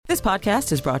This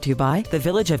podcast is brought to you by the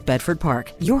Village of Bedford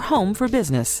Park, your home for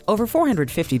business. Over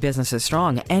 450 businesses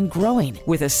strong and growing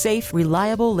with a safe,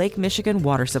 reliable Lake Michigan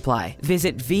water supply.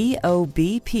 Visit VOBPBiz.com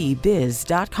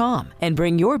and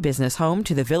bring your business home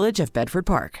to the Village of Bedford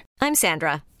Park. I'm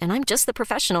Sandra, and I'm just the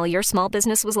professional your small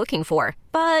business was looking for.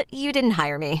 But you didn't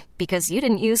hire me because you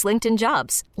didn't use LinkedIn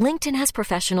Jobs. LinkedIn has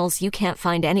professionals you can't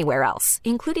find anywhere else,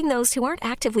 including those who aren't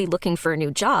actively looking for a new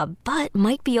job, but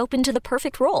might be open to the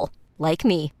perfect role, like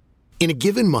me. In a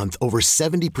given month, over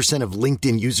 70% of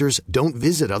LinkedIn users don't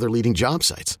visit other leading job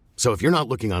sites. So if you're not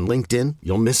looking on LinkedIn,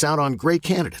 you'll miss out on great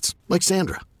candidates like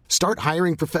Sandra. Start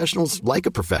hiring professionals like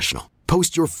a professional.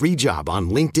 Post your free job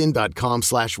on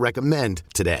linkedin.com/recommend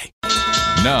today.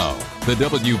 Now, the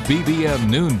WBBM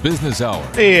Noon Business Hour.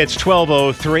 It's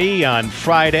 12:03 on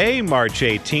Friday, March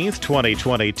 18th,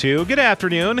 2022. Good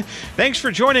afternoon. Thanks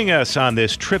for joining us on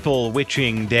this triple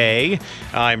witching day.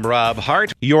 I'm Rob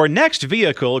Hart. Your next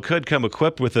vehicle could come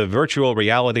equipped with a virtual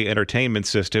reality entertainment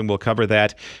system. We'll cover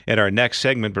that in our next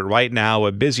segment. But right now,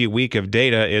 a busy week of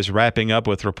data is wrapping up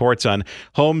with reports on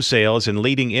home sales and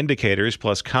leading indicators,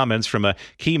 plus comments from a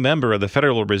key member of the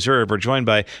Federal Reserve. We're joined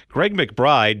by Greg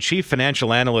McBride, Chief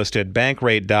Financial Analyst at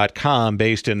Bankrate.com,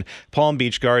 based in Palm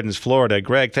Beach Gardens, Florida.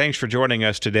 Greg, thanks for joining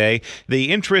us today.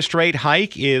 The interest rate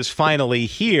hike is finally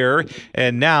here,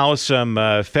 and now some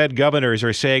Fed governors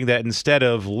are saying that instead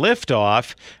of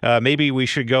liftoff, maybe we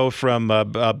should go from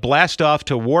blast off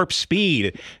to warp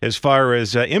speed as far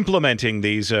as implementing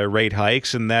these rate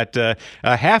hikes, and that a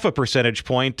half a percentage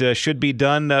point should be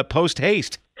done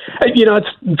post-haste. You know, it's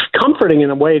comforting in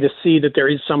a way to see that there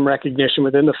is some recognition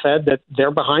within the Fed that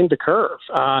they're behind the curve.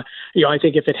 I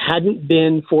think if it hadn't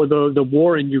been for the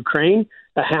war in Ukraine,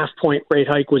 a half-point rate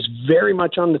hike was very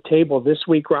much on the table this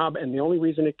week, Rob, and the only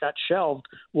reason it got shelved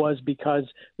was because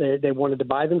they wanted to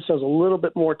buy themselves a little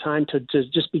bit more time to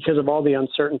just because of all the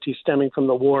uncertainty stemming from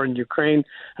the war in Ukraine.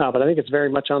 But I think it's very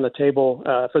much on the table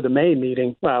for the May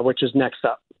meeting, which is next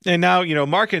up. And now,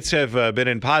 markets have been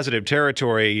in positive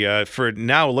territory for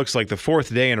now, it looks like the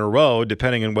fourth day in a row,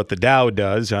 depending on what the Dow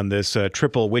does on this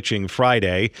triple witching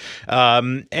Friday.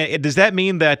 Does that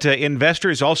mean that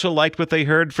investors also liked what they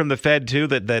heard from the Fed, too,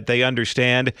 that they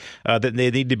understand that they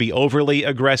need to be overly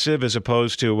aggressive as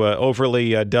opposed to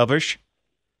overly dovish?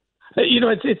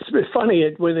 It's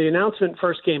funny. When the announcement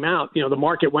first came out, the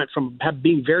market went from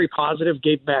being very positive,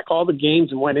 gave back all the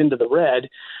gains and went into the red.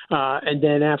 And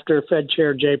then after Fed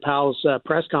Chair Jay Powell's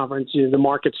press conference, the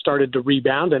market started to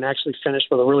rebound and actually finished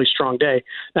with a really strong day.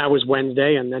 That was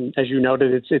Wednesday. And then, as you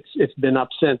noted, it's been up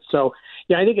since. So,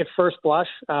 yeah, I think at first blush,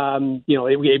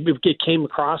 it came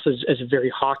across as a very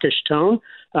hawkish tone,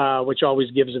 which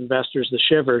always gives investors the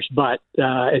shivers. But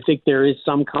I think there is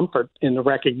some comfort in the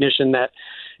recognition that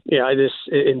this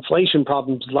inflation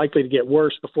problem is likely to get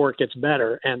worse before it gets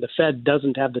better, and the Fed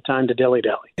doesn't have the time to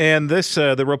dilly-dally. And this,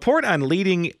 the report on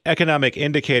leading economic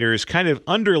indicators kind of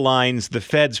underlines the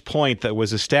Fed's point that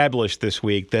was established this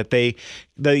week, that the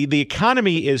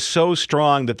economy is so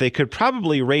strong that they could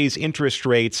probably raise interest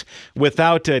rates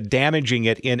without damaging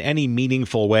it in any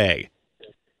meaningful way.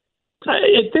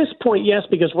 At this point, yes,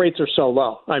 because rates are so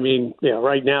low. I mean,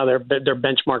 right now their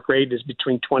benchmark rate is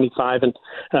between 25 and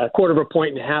a quarter of a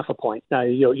point and half a point.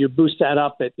 You boost that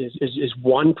up, is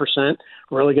 1%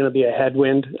 really going to be a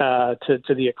headwind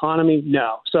to the economy?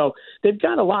 No. So they've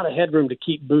got a lot of headroom to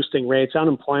keep boosting rates.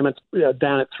 Unemployment's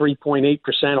down at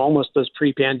 3.8%, almost those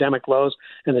pre-pandemic lows,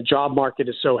 and the job market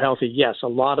is so healthy. Yes, a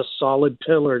lot of solid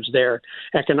pillars there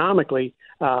economically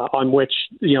on which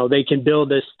they can build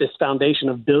this foundation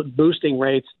of boosting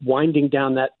rates, winding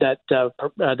down that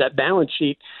balance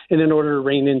sheet, and in order to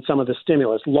rein in some of the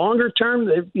stimulus. Longer term,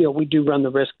 we do run the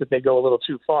risk that they go a little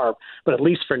too far, but at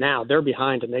least for now, they're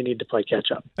behind and they need to play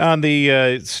catch up. On the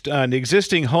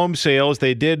existing home sales,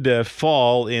 they did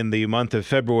fall in the month of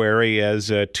February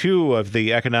as two of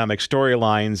the economic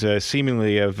storylines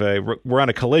seemingly were on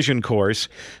a collision course.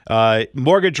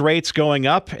 Mortgage rates going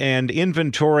up and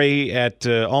inventory at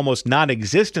almost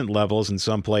non-existent levels in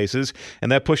some places, and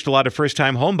that pushed a lot of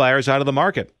first-time home buyers out of the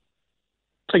market.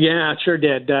 Yeah, it sure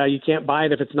did. You can't buy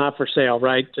it if it's not for sale,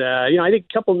 right? I think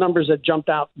a couple of numbers that jumped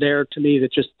out there to me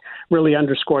that just really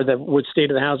underscore the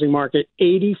state of the housing market.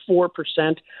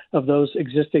 84% of those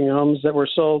existing homes that were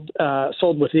sold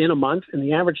within a month, and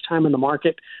the average time in the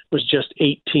market was just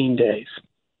 18 days.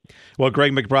 Well,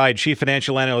 Greg McBride, Chief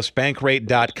Financial Analyst,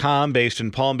 Bankrate.com, based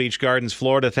in Palm Beach Gardens,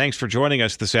 Florida. Thanks for joining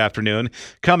us this afternoon.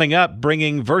 Coming up,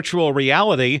 bringing virtual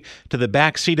reality to the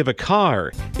back seat of a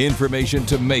car. Information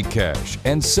to make cash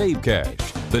and save cash.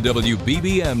 The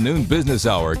WBBM Noon Business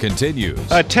Hour continues.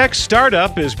 A tech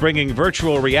startup is bringing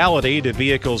virtual reality to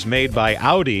vehicles made by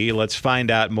Audi. Let's find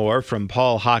out more from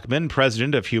Paul Hochman,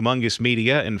 president of Humongous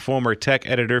Media and former tech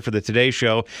editor for the Today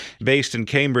Show, based in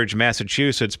Cambridge,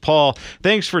 Massachusetts. Paul,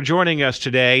 thanks for joining us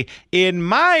today. In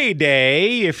my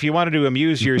day, if you wanted to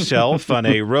amuse yourself on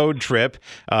a road trip,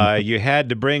 you had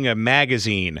to bring a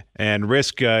magazine and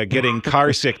risk getting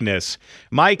car sickness.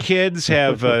 My kids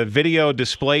have video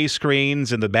display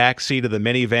screens in the back seat of the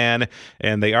minivan,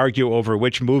 and they argue over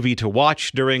which movie to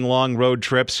watch during long road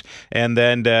trips. And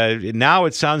then now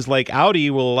it sounds like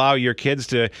Audi will allow your kids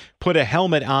to put a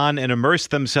helmet on and immerse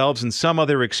themselves in some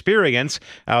other experience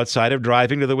outside of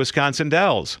driving to the Wisconsin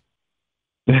Dells.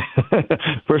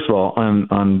 First of all,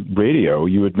 on radio,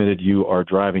 you admitted you are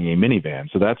driving a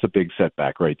minivan, so that's a big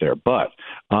setback right there. But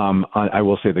I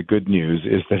will say the good news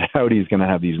is that Audi is going to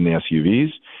have these in the SUVs,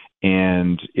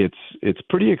 and it's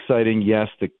pretty exciting. Yes,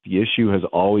 the issue has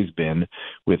always been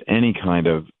with any kind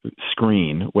of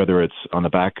screen, whether it's on the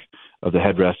back of the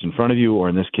headrest in front of you, or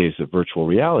in this case, a virtual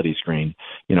reality screen,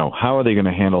 how are they going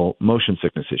to handle motion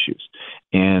sickness issues?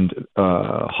 And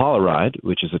Holoride,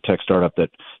 which is a tech startup that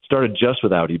started just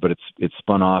with Audi, but it's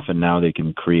spun off, and now they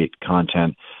can create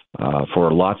content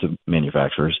for lots of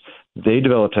manufacturers. They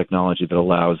develop technology that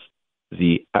allows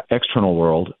the external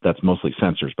world, that's mostly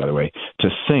sensors, by the way, to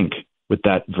sync with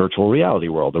that virtual reality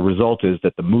world. The result is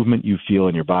that the movement you feel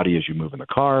in your body as you move in the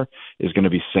car is going to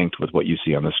be synced with what you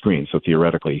see on the screen. So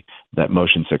theoretically, that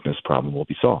motion sickness problem will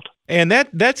be solved. And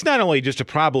that's not only just a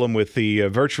problem with the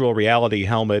virtual reality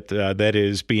helmet that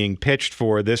is being pitched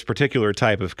for this particular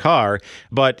type of car,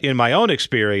 but in my own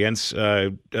experience,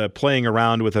 playing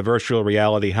around with a virtual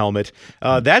reality helmet,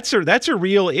 that's a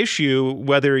real issue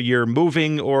whether you're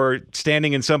moving or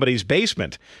standing in somebody's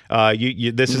basement.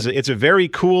 It's a very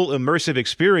cool immersive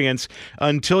experience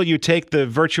until you take the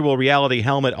virtual reality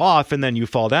helmet off and then you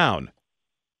fall down.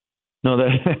 No,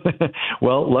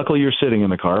 well, luckily you're sitting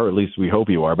in the car, or at least we hope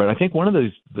you are. But I think one of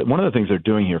the things they're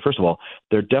doing here, first of all,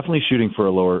 they're definitely shooting for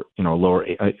a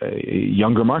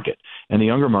younger market. And the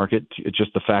younger market,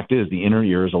 just the fact is, the inner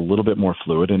ear is a little bit more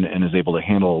fluid and is able to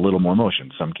handle a little more motion.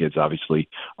 Some kids obviously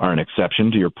are an exception.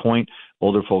 To your point,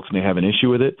 older folks may have an issue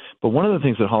with it. But one of the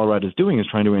things that Holoride is doing is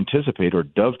trying to anticipate or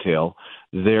dovetail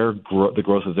the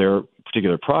growth of their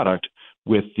particular product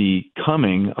with the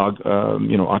coming,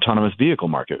 autonomous vehicle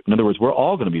market. In other words, we're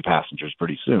all going to be passengers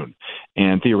pretty soon.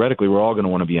 And theoretically, we're all going to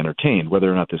want to be entertained.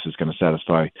 Whether or not this is going to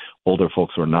satisfy older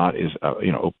folks or not is,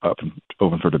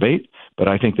 open for debate. But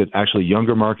I think that actually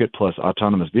younger market plus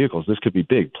autonomous vehicles, this could be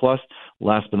big. Plus,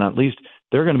 last but not least,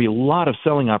 there are going to be a lot of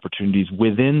selling opportunities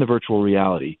within the virtual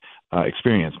reality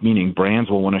experience, meaning brands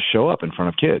will want to show up in front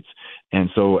of kids. And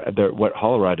so what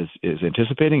Holoride is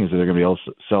anticipating is that they're going to be able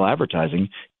to sell advertising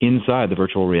inside the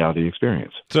virtual reality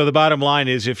experience. So the bottom line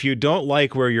is, if you don't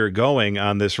like where you're going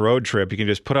on this road trip, you can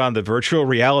just put on the virtual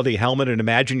reality helmet and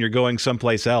imagine you're going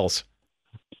someplace else.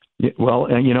 Well,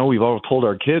 we've all told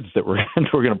our kids that we're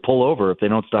going to pull over if they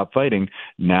don't stop fighting.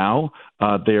 Now,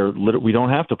 we don't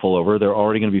have to pull over. They're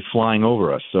already going to be flying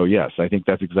over us. So, yes, I think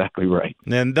that's exactly right.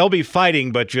 And they'll be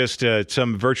fighting, but just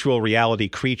some virtual reality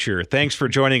creature. Thanks for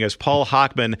joining us. Paul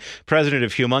Hochman, president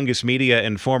of Humongous Media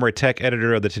and former tech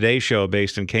editor of the Today Show,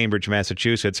 based in Cambridge,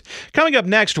 Massachusetts. Coming up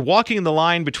next, walking the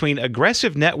line between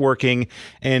aggressive networking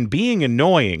and being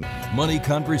annoying. Money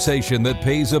conversation that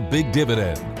pays a big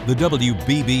dividend. The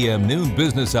WBBM Noon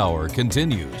Business Hour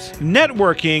continues.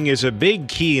 Networking is a big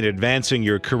key in advancing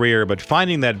your career, but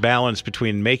finding that balance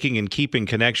between making and keeping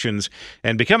connections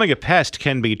and becoming a pest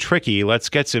can be tricky. Let's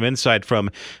get some insight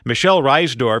from Michelle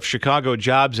Reisdorf, Chicago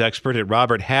jobs expert at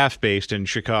Robert Half, based in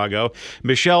Chicago.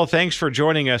 Michelle, thanks for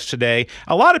joining us today.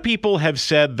 A lot of people have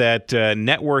said that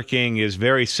networking is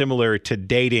very similar to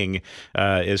dating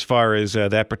as far as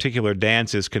that particular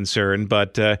dance is concerned,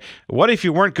 but what if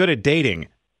you weren't good at dating?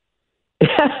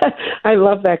 I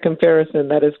love that comparison.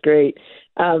 That is great.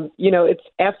 It's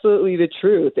absolutely the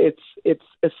truth. It's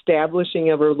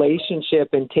establishing a relationship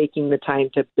and taking the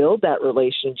time to build that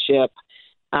relationship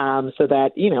so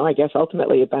that, I guess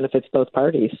ultimately it benefits both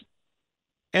parties.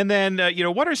 And then,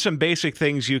 what are some basic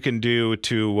things you can do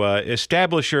to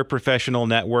establish your professional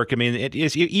network? I mean, it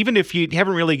is, even if you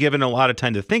haven't really given a lot of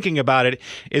time to thinking about it,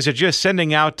 is it just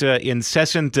sending out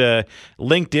incessant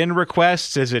LinkedIn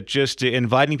requests? Is it just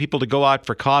inviting people to go out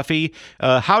for coffee?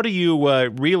 How do you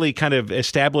really kind of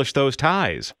establish those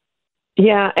ties?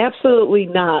 Yeah, absolutely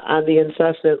not on the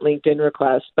incessant LinkedIn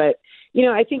requests. But,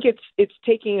 I think it's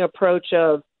taking an approach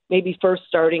of maybe first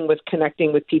starting with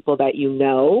connecting with people that you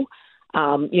know.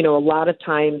 A lot of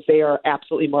times they are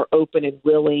absolutely more open and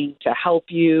willing to help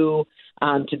you.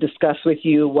 to discuss with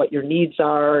you what your needs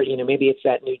are. Maybe it's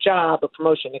that new job, a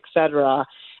promotion, et cetera.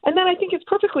 And then I think it's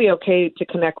perfectly okay to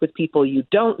connect with people you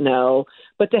don't know,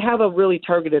 but to have a really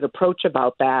targeted approach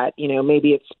about that.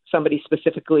 Maybe it's somebody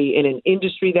specifically in an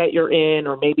industry that you're in,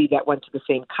 or maybe that went to the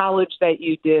same college that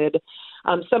you did,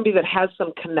 somebody that has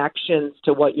some connections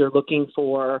to what you're looking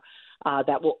for.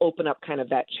 That will open up kind of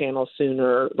that channel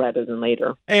sooner rather than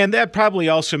later. And that probably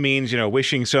also means,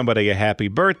 wishing somebody a happy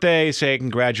birthday, saying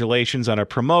congratulations on a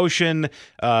promotion,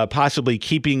 possibly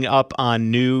keeping up on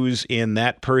news in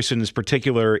that person's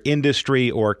particular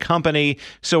industry or company.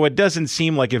 So it doesn't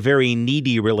seem like a very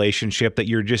needy relationship that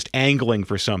you're just angling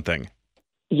for something.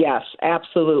 Yes,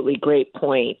 absolutely. Great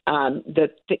point. The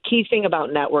key thing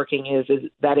about networking is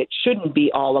that it shouldn't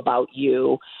be all about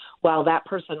you. While that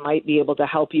person might be able to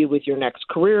help you with your next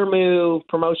career move,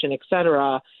 promotion, et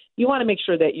cetera, you want to make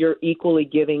sure that you're equally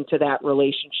giving to that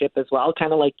relationship as well,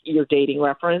 kind of like your dating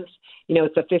reference.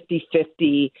 It's a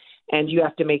 50-50, and you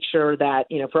have to make sure that,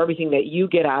 for everything that you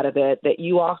get out of it, that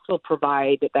you also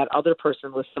provide that other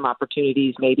person with some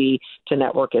opportunities maybe to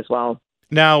network as well.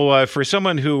 Now, for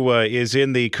someone who is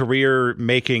in the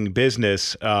career-making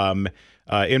business,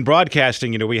 in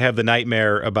broadcasting, we have the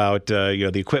nightmare about,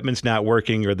 the equipment's not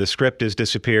working or the script has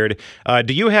disappeared.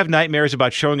 Do you have nightmares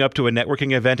about showing up to a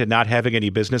networking event and not having any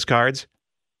business cards?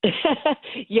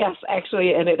 Yes,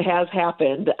 actually, and it has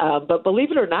happened. But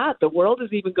believe it or not, the world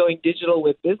is even going digital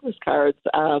with business cards.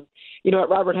 At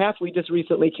Robert Half, we just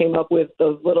recently came up with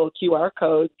those little QR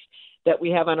codes that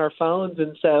we have on our phones,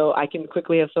 and so I can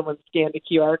quickly have someone scan the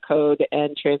QR code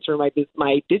and transfer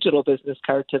my digital business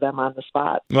card to them on the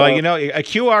spot. Well, a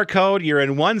QR code, you're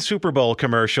in one Super Bowl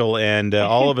commercial, and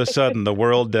all of a sudden the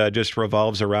world just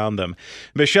revolves around them.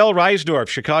 Michelle Reisdorf,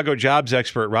 Chicago jobs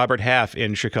expert, Robert Half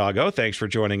in Chicago. Thanks for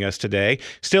joining us today.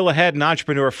 Still ahead in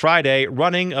Entrepreneur Friday,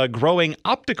 running a growing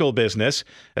optical business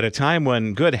at a time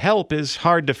when good help is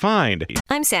hard to find.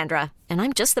 I'm Sandra, and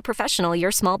I'm just the professional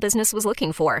your small business was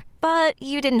looking for. But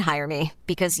you didn't hire me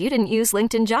because you didn't use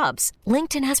LinkedIn Jobs.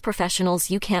 LinkedIn has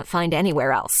professionals you can't find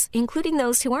anywhere else, including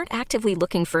those who aren't actively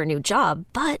looking for a new job,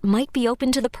 but might be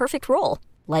open to the perfect role,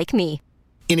 like me.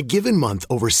 In a given month,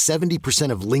 over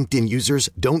 70% of LinkedIn users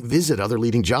don't visit other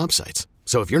leading job sites.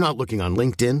 So if you're not looking on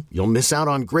LinkedIn, you'll miss out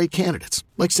on great candidates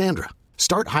like Sandra.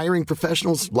 Start hiring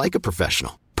professionals like a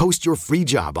professional. Post your free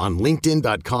job on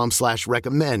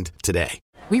linkedin.com/recommend today.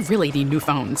 We really need new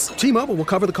phones. T-Mobile will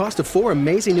cover the cost of 4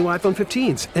 amazing new iPhone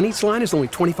 15s, and each line is only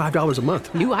 $25 a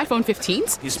month. New iPhone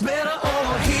 15s? It's better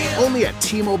over here. Only at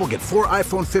T-Mobile, get 4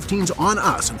 iPhone 15s on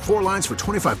us and 4 lines for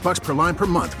 $25 per line per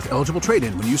month with eligible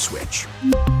trade-in when you switch.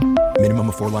 Minimum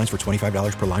of 4 lines for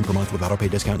 $25 per line per month with autopay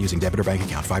discount using debit or bank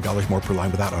account. $5 more per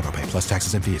line without autopay, plus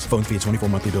taxes and fees. Phone fee at 24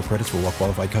 monthly bill credits for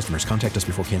well-qualified customers. Contact us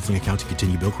before canceling account to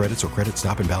continue bill credits or credit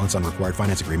stop and balance on required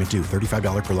finance agreement due.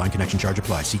 $35 per line connection charge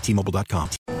applies. See T-Mobile.com.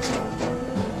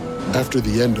 After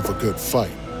the end of a good fight,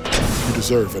 you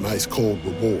deserve an ice-cold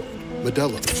reward.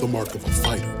 Modelo is the mark of a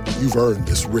fighter. You've earned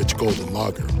this rich golden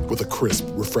lager with a crisp,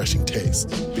 refreshing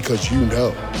taste. Because you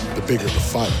know, the bigger the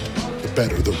fight, the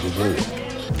better the reward.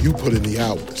 You put in the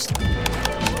hours,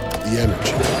 the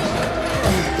energy,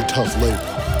 the tough labor.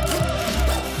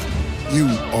 You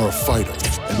are a fighter,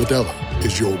 and Modelo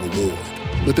is your reward.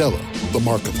 Modelo, the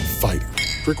mark of a fighter.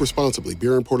 Drink responsibly.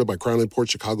 Beer imported by Crown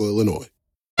Imports, Chicago, Illinois.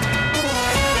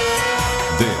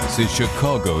 This is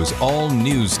Chicago's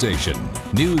all-news station,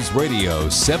 News Radio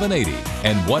 780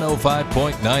 and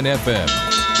 105.9 FM.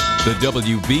 The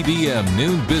WBBM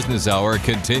Noon Business Hour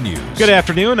continues. Good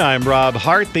afternoon. I'm Rob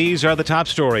Hart. These are the top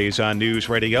stories on News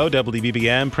Radio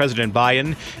WBBM. President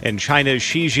Biden and China's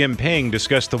Xi Jinping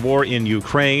discuss the war in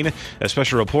Ukraine. A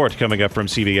special report coming up from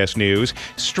CBS News.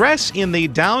 Stress in the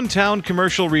downtown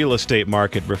commercial real estate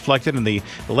market reflected in the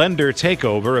lender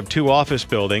takeover of 2 office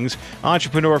buildings.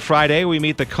 Entrepreneur Friday, we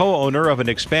meet the co-owner of an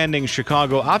expanding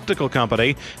Chicago optical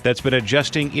company that's been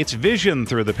adjusting its vision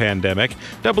through the pandemic.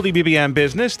 WBBM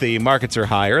Business, the markets are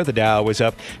higher. The Dow is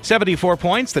up 74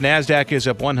 points. The NASDAQ is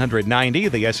up 190.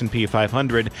 The S&P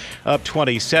 500 up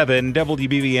 27.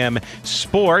 WBBM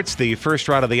Sports, the first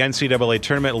round of the NCAA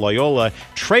tournament, Loyola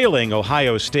trailing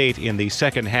Ohio State in the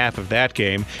second half of that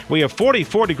game. We have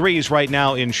 44 degrees right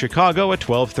now in Chicago at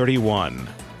 12:31.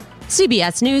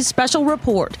 CBS News special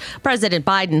report. President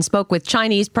Biden spoke with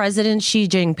Chinese President Xi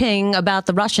Jinping about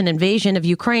the Russian invasion of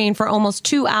Ukraine for almost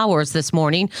 2 hours this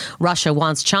morning. Russia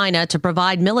wants China to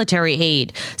provide military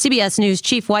aid. CBS News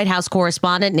Chief White House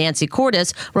correspondent Nancy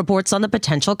Cordes reports on the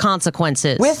potential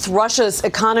consequences. With Russia's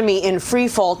economy in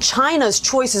freefall, China's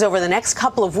choices over the next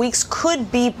couple of weeks could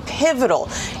be pivotal.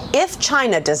 If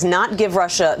China does not give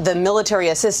Russia the military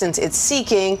assistance it's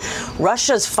seeking,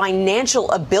 Russia's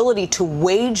financial ability to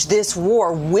wage this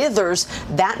war withers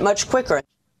that much quicker.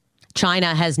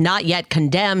 China has not yet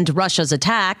condemned Russia's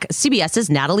attack. CBS's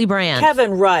Natalie Brand.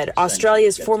 Kevin Rudd,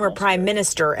 Australia's former prime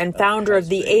minister and founder of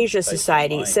the Asia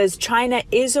Society, says China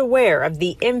is aware of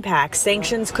the impact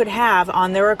sanctions could have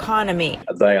on their economy.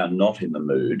 They are not in the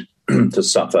mood to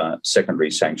suffer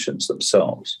secondary sanctions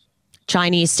themselves.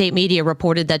 Chinese state media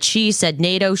reported that Xi said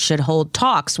NATO should hold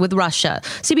talks with Russia.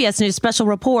 CBS News special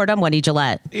report. I'm Wendy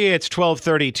Gillette. It's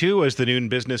 12:32 as the noon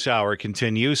business hour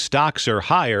continues. Stocks are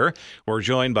higher. We're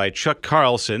joined by Chuck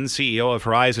Carlson, CEO of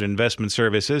Horizon Investment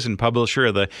Services and publisher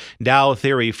of the Dow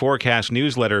Theory Forecast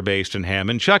newsletter based in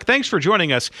Hammond. Chuck, thanks for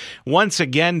joining us once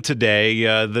again today.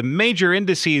 The major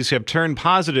indices have turned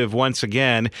positive once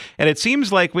again, and it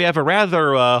seems like we have a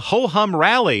rather ho-hum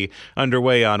rally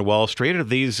underway on Wall Street.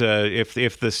 If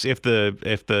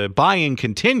the buying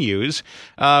continues,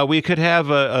 we could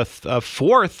have a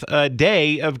fourth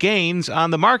day of gains on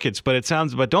the markets. But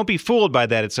don't be fooled by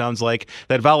that. It sounds like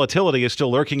that volatility is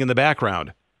still lurking in the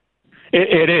background.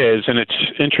 It is, and it's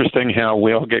interesting how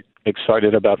we all get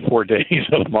excited about 4 days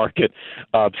of market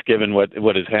ups, given what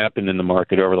has happened in the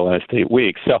market over the last 8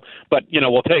 weeks. So, but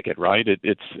we'll take it, right?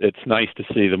 It's nice to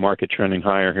see the market trending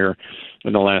higher here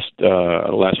in the last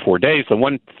 4 days. The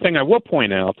one thing I will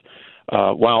point out,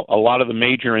 while a lot of the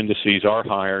major indices are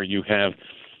higher, you have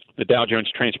the Dow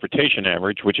Jones Transportation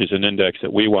Average, which is an index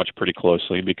that we watch pretty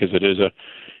closely because it is a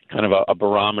kind of a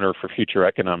barometer for future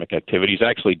economic activity. It's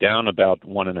actually down about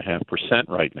 1.5%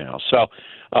 right now. So,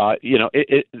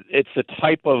 it's the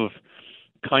type of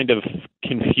kind of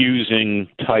confusing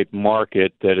type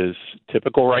market that is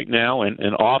typical right now and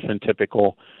often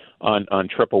typical on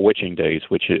triple witching days,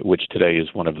 which today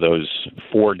is one of those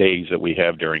 4 days that we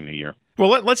have during the year.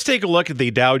 Well, let's take a look at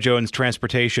the Dow Jones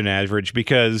Transportation Average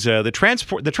because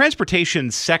the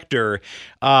transportation sector,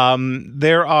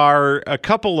 there are a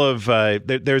couple of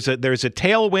there's a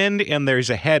tailwind and there's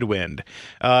a headwind.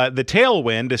 The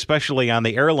tailwind, especially on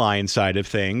the airline side of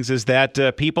things, is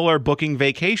that people are booking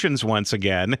vacations once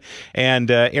again,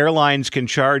 and airlines can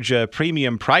charge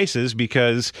premium prices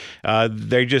because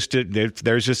there's just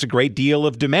a great deal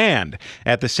of demand.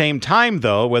 At the same time,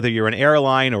 though, whether you're an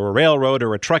airline or a railroad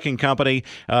or a trucking company,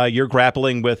 you're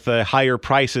grappling with higher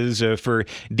prices for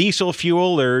diesel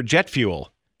fuel or jet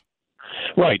fuel.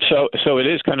 Right. So it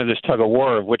is kind of this tug of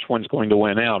war of which one's going to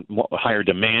win out, higher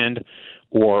demand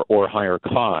or higher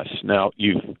costs. Now,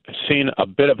 you've seen a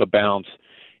bit of a bounce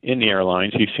in the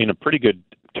airlines. You've seen a pretty good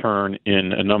turn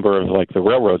in a number of, like the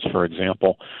railroads, for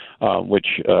example,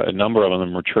 which a number of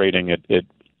them were trading at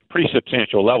pretty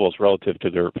substantial levels relative to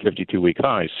their 52-week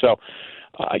highs. So,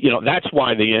 that's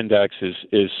why the index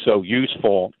is so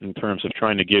useful in terms of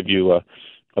trying to give you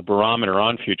a barometer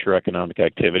on future economic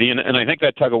activity. And I think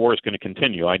that tug of war is going to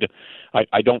continue. I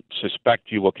don't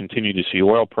suspect you will continue to see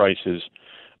oil prices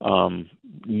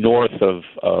north of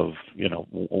 $100,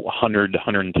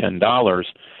 $110.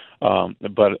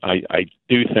 But I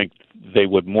do think they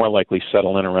would more likely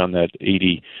settle in around that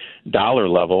 $80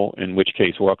 level, in which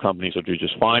case oil companies will do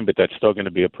just fine, but that's still going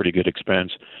to be a pretty good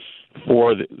expense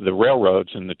for the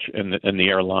railroads and the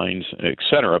airlines, et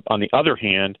cetera. On the other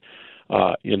hand,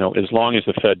 as long as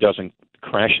the Fed doesn't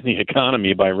crash the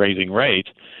economy by raising rates,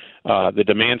 the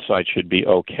demand side should be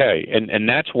okay. And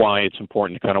that's why it's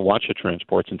important to kind of watch the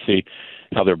transports and see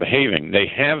how they're behaving. They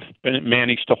have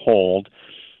managed to hold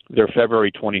their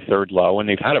February 23rd low, and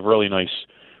they've had a really nice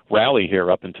rally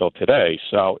here up until today.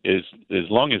 So as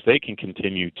long as they can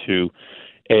continue to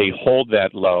A, hold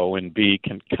that low, and B,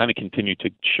 can kind of continue to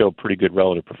show pretty good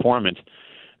relative performance,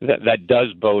 that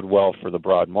does bode well for the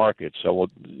broad market. So,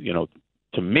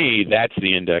 to me, that's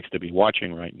the index to be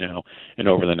watching right now and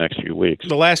over the next few weeks.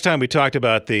 The last time we talked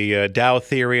about the Dow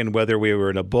theory and whether we were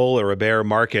in a bull or a bear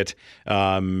market,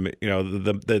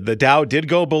 the Dow did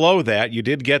go below that. You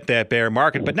did get that bear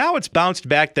market, but now it's bounced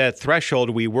back that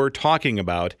threshold we were talking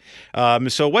about.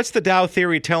 So what's the Dow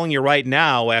theory telling you right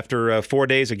now after 4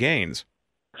 days of gains?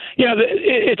 Yeah,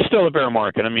 it's still a bear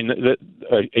market. I mean,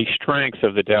 a strength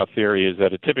of the Dow theory is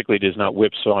that it typically does not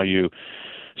whipsaw you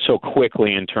so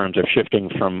quickly in terms of shifting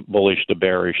from bullish to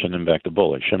bearish and then back to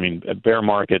bullish. I mean, bear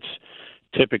markets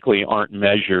typically aren't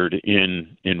measured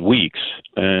in weeks,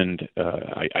 and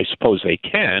I suppose they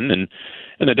can, and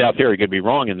the Dow theory could be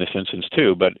wrong in this instance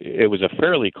too, but it was a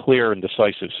fairly clear and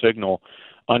decisive signal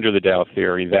under the Dow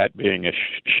theory, that being a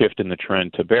shift in the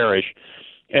trend to bearish.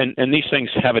 And these things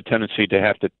have a tendency to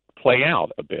have to play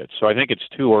out a bit. So I think it's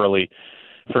too early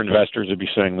for investors to be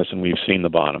saying, listen, we've seen the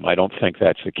bottom. I don't think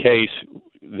that's the case.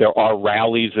 There are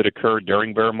rallies that occur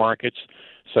during bear markets.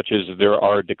 such as there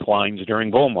are declines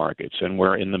during bull markets, and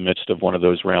we're in the midst of one of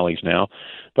those rallies now.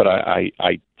 But I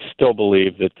still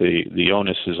believe that the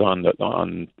onus is on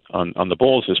the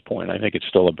bulls at this point. I think it's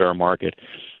still a bear market,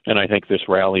 and I think this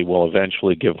rally will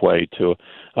eventually give way to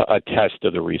a test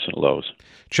of the recent lows.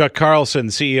 Chuck Carlson,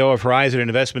 CEO of Horizon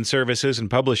Investment Services and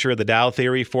publisher of the Dow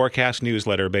Theory Forecast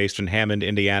newsletter based in Hammond,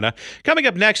 Indiana. Coming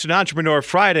up next on Entrepreneur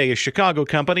Friday, a Chicago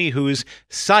company whose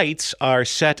sights are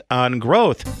set on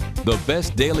growth. The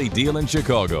best daily deal in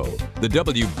Chicago, the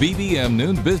WBBM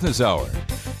Noon Business Hour.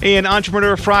 In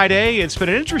Entrepreneur Friday, it's been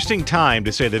an interesting time,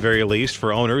 to say the very least,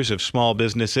 for owners of small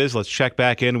businesses. Let's check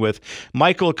back in with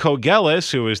Michael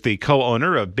Kogelis, who is the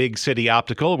co-owner of Big City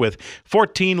Optical, with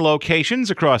 14 locations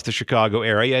across the Chicago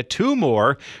area, 2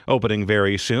 more opening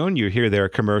very soon. You hear their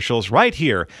commercials right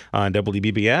here on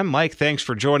WBBM. Mike, thanks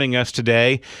for joining us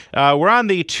today. We're on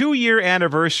the 2-year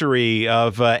anniversary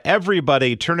of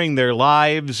everybody turning their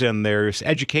lives and their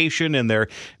education and their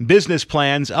business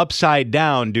plans upside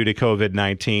down due to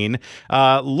COVID-19.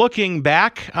 Looking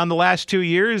back on the last 2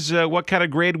 years, what kind of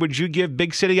grade would you give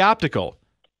Big City Optical?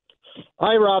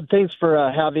 Hi, Rob. Thanks for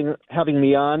having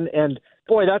me on. And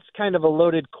boy, that's kind of a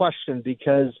loaded question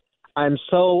because I'm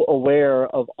so aware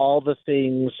of all the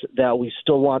things that we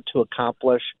still want to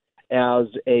accomplish as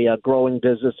a growing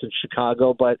business in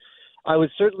Chicago. But I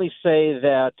would certainly say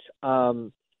that,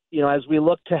 as we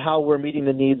look to how we're meeting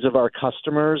the needs of our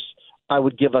customers, I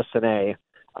would give us an A.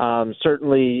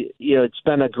 Certainly, it's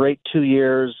been a great 2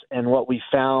 years, and what we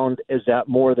found is that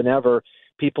more than ever,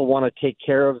 people want to take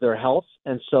care of their health,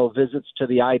 and so visits to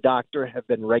the eye doctor have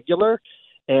been regular.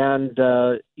 And,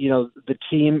 the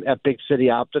team at Big City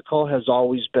Optical has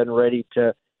always been ready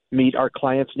to meet our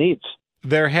clients' needs.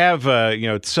 There have,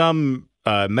 some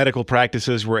medical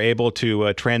practices were able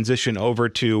to transition over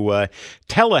to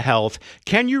telehealth.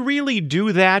 Can you really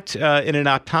do that in an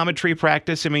optometry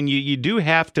practice? I mean, you do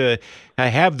have to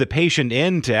have the patient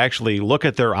in to actually look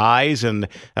at their eyes and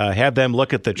have them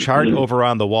look at the chart over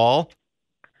on the wall?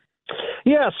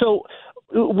 Yeah, so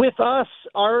with us,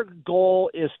 our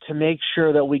goal is to make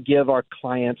sure that we give our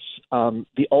clients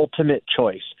the ultimate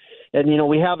choice. And,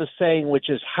 we have a saying, which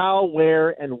is how,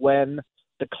 where, and when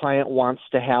the client wants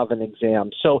to have an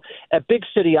exam. So at Big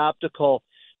City Optical,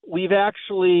 we've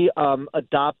actually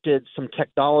adopted some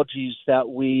technologies that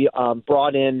we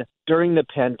brought in during the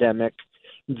pandemic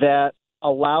that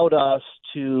allowed us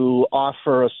to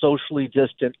offer a socially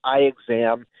distant eye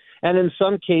exam. And in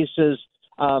some cases,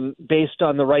 based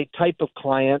on the right type of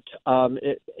client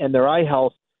and their eye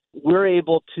health, we're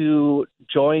able to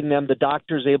join them. The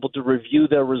doctor's able to review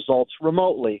their results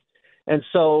remotely. And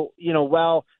so,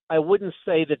 while I wouldn't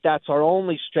say that that's our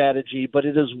only strategy, but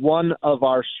it is one of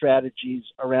our strategies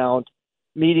around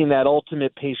meeting that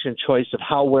ultimate patient choice of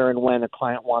how, where, and when a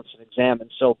client wants an exam.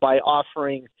 And so by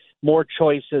offering more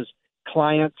choices,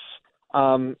 clients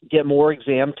get more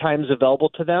exam times available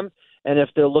to them. And if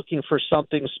they're looking for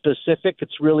something specific,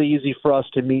 it's really easy for us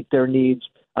to meet their needs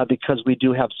because we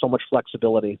do have so much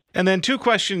flexibility. And then 2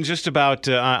 questions just about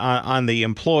on the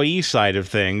employee side of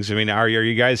things. I mean, are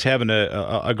you guys having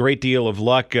a great deal of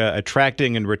luck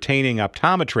attracting and retaining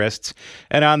optometrists?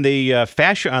 And on the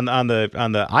fashion on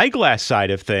the eyeglass side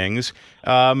of things,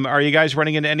 are you guys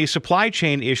running into any supply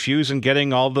chain issues and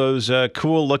getting all those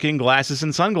cool looking glasses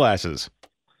and sunglasses?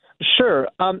 Sure.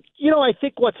 I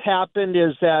think what's happened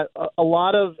is that a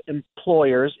lot of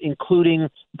employers, including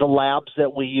the labs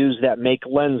that we use that make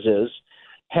lenses,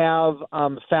 have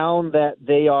found that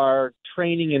they are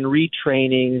training and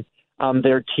retraining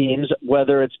their teams,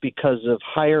 whether it's because of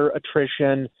higher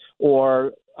attrition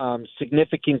or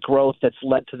significant growth that's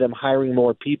led to them hiring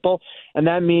more people. And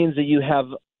that means that you have,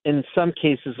 in some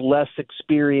cases, less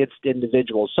experienced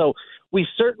individuals. So we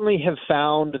certainly have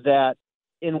found that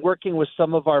in working with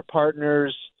some of our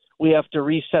partners, we have to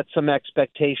reset some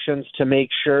expectations to make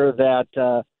sure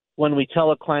that when we tell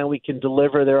a client we can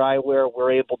deliver their eyewear,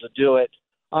 we're able to do it.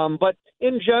 But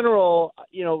in general,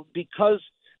 because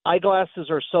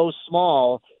eyeglasses are so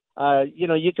small,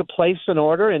 you could place an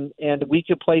order and we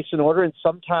could place an order, and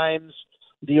sometimes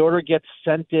the order gets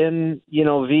sent in,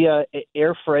 via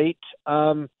air freight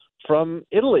from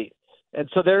Italy. And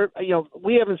so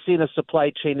we haven't seen a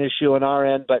supply chain issue on our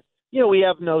end, but we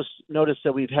have noticed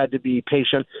that we've had to be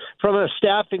patient. From a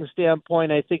staffing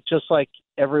standpoint, I think just like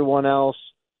everyone else,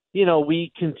 we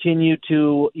continue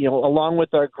to, along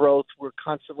with our growth, we're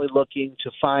constantly looking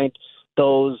to find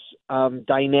those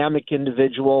dynamic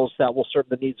individuals that will serve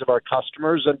the needs of our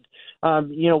customers. And,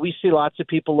 we see lots of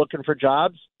people looking for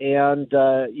jobs, and,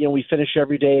 we finish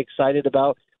every day excited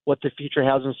about what the future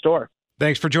has in store.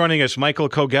 Thanks for joining us. Michael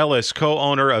Kogelis,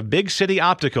 co-owner of Big City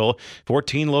Optical,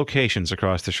 14 locations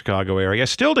across the Chicago area.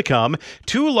 Still to come,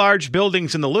 2 large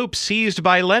buildings in the Loop seized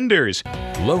by lenders.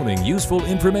 Loaning useful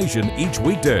information each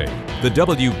weekday. The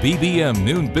WBBM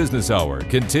Noon Business Hour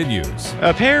continues.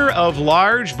 A pair of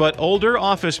large but older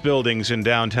office buildings in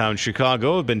downtown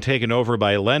Chicago have been taken over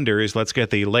by lenders. Let's get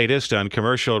the latest on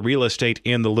commercial real estate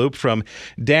in the Loop from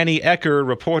Danny Ecker,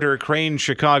 reporter, Crane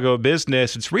Chicago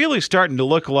Business. It's really starting to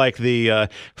look like the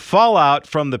fallout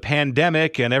from the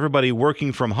pandemic and everybody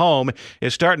working from home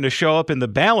is starting to show up in the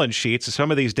balance sheets of some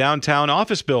of these downtown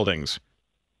office buildings.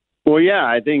 Well, yeah,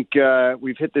 I think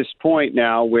we've hit this point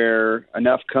now where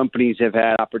enough companies have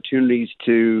had opportunities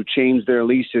to change their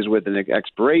leases with an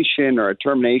expiration or a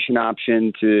termination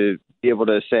option to be able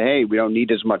to say, hey, we don't need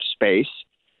as much space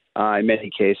in many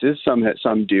cases.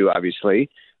 Some do, obviously.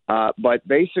 But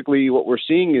basically what we're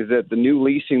seeing is that the new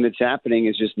leasing that's happening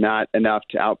is just not enough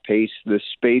to outpace the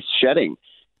space shedding.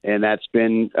 And that's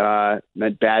been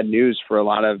meant bad news for a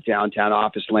lot of downtown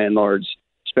office landlords,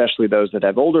 especially those that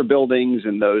have older buildings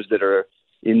and those that are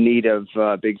in need of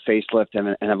big facelift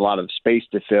and have a lot of space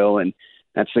to fill. And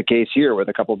that's the case here with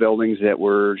a couple buildings that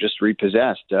were just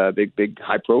repossessed, big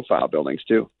high-profile buildings,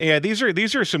 too. Yeah, these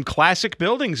are some classic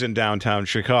buildings in downtown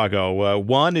Chicago.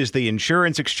 One is the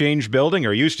Insurance Exchange Building,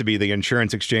 or used to be the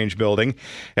Insurance Exchange Building,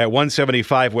 at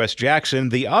 175 West Jackson.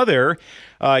 The other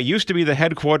used to be the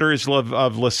headquarters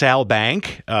of LaSalle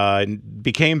Bank,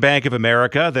 became Bank of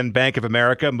America. Then Bank of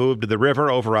America moved to the river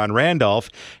over on Randolph.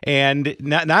 And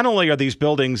not only are these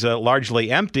buildings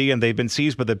largely empty and they've been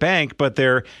seized by the bank, but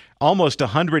they're almost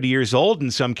 100 years old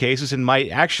in some cases and might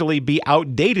actually be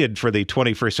outdated for the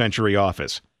 21st century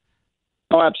office.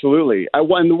 Oh, absolutely. The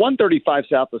 135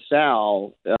 South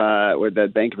LaSalle, where the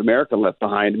Bank of America left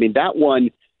behind, I mean, that one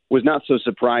was not so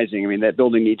surprising. I mean, that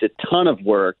building needs a ton of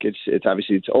work. It's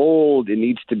obviously it's old. It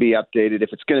needs to be updated. If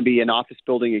it's going to be an office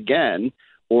building again,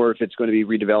 or if it's going to be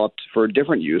redeveloped for a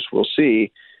different use, we'll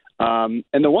see. And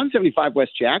the 175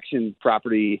 West Jackson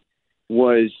property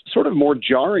was sort of more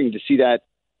jarring to see that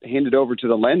handed over to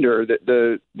the lender.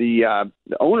 The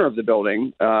owner of the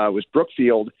building was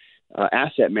Brookfield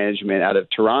Asset Management out of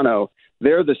Toronto.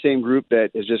 They're the same group that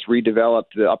has just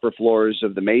redeveloped the upper floors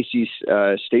of the Macy's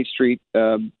State Street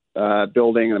building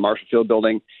and the Marshall Field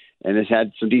building, and has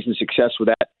had some decent success with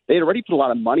that. They had already put a lot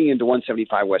of money into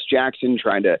 175 West Jackson,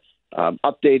 trying to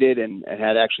update it, and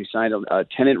had actually signed a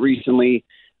tenant recently.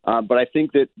 But I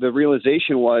think that the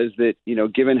realization was that,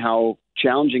 given how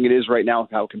challenging it is right now,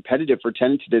 how competitive for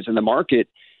tenants it is in the market,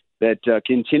 that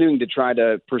continuing to try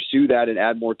to pursue that and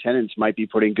add more tenants might be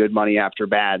putting good money after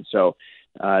bad. So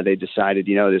they decided,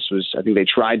 I think they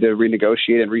tried to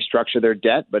renegotiate and restructure their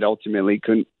debt, but ultimately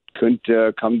couldn't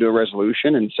come to a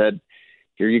resolution and said,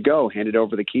 here you go, handed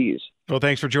over the keys. Well,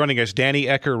 thanks for joining us. Danny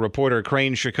Ecker, reporter,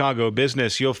 Crane Chicago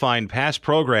Business. You'll find past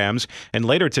programs and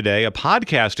later today a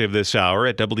podcast of this hour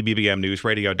at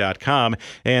WBBMNewsRadio.com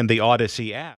and the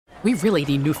Odyssey app. We really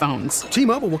need new phones.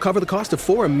 T-Mobile will cover the cost of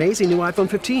 4 amazing new iPhone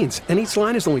 15s, and each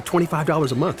line is only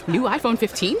 $25 a month. New iPhone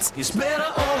 15s? It's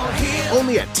better over here.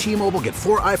 Only at T-Mobile, get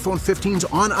 4 iPhone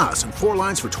 15s on us and 4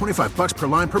 lines for $25 per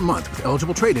line per month with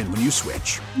eligible trade-in when you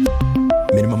switch.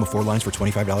 Minimum of 4 lines for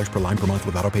 $25 per line per month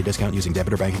with autopay discount using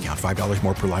debit or bank account. $5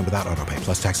 more per line without autopay,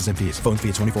 plus taxes and fees. Phone fee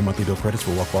at 24 monthly bill credits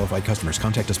for well-qualified customers.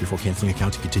 Contact us before canceling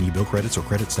account to continue bill credits or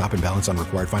credit stop and balance on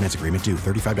required finance agreement due.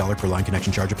 $35 per line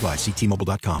connection charge applies. See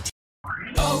T-Mobile.com.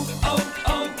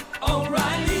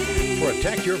 O'Reilly.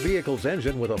 Protect your vehicle's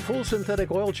engine with a full synthetic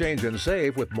oil change and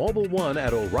save with Mobil 1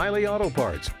 at O'Reilly Auto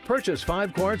Parts. Purchase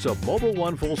 5 quarts of Mobil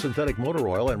 1 full synthetic motor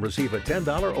oil and receive a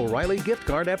 $10 O'Reilly gift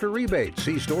card after rebate.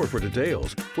 See store for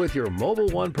details. With your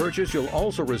Mobil 1 purchase, you'll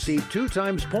also receive 2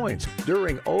 times points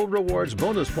during O Rewards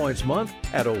Bonus Points Month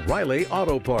at O'Reilly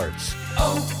Auto Parts.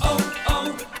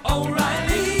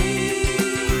 O'Reilly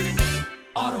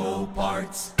Auto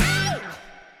Parts.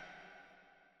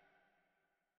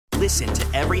 Listen to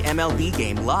every MLB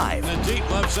game live. In the deep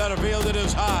left center field, it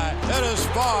is high, it is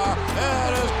far,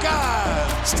 it is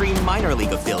gone. Stream minor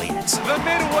league affiliates. The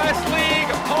Midwest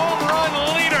League home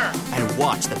run leader. And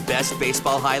watch the best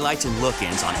baseball highlights and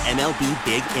look-ins on MLB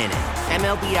Big Inning.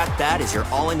 MLB At Bat is your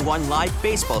all-in-one live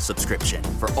baseball subscription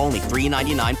for only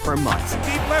 $3.99 per month.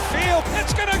 Deep left field,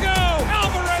 it's gonna go.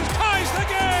 Alvarez ties the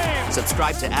game.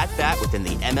 Subscribe to At Bat within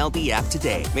the MLB app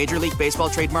today. Major League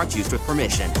Baseball trademarks used with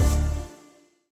permission.